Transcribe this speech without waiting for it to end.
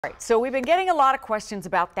Right, so we've been getting a lot of questions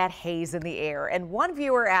about that haze in the air, and one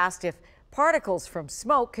viewer asked if particles from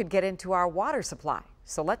smoke could get into our water supply.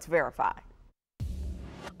 So let's verify.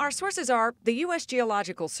 Our sources are the U.S.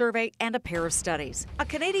 Geological Survey and a pair of studies. A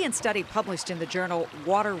Canadian study published in the journal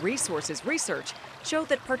Water Resources Research showed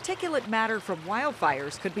that particulate matter from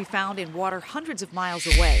wildfires could be found in water hundreds of miles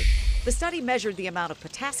away. The study measured the amount of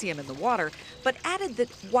potassium in the water, but added that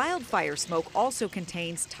wildfire smoke also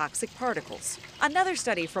contains toxic particles. Another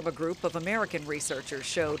study from a group of American researchers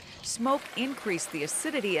showed smoke increased the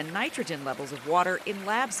acidity and nitrogen levels of water in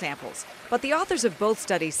lab samples. But the authors of both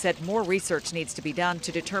studies said more research needs to be done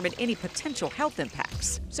to determine any potential health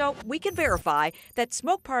impacts. So we can verify that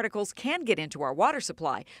smoke particles can get into our water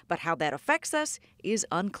supply, but how that affects us is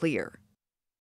unclear.